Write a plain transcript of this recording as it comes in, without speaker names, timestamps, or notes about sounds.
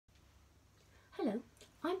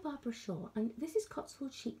I'm Barbara Shaw and this is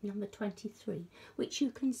Cotswold Sheep number 23, which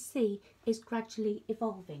you can see is gradually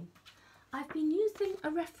evolving. I've been using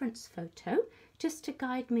a reference photo just to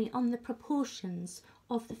guide me on the proportions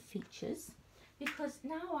of the features, because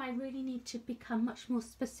now I really need to become much more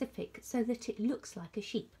specific so that it looks like a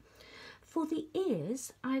sheep. For the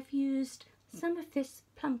ears, I've used some of this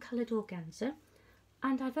plum coloured organza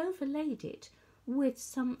and I've overlaid it with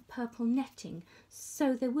some purple netting,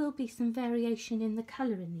 so there will be some variation in the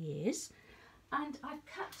colour in the ears. And I've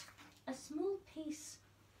cut a small piece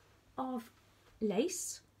of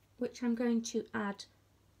lace which I'm going to add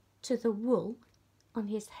to the wool on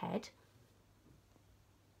his head,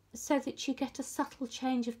 so that you get a subtle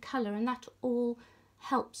change of colour, and that all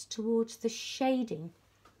helps towards the shading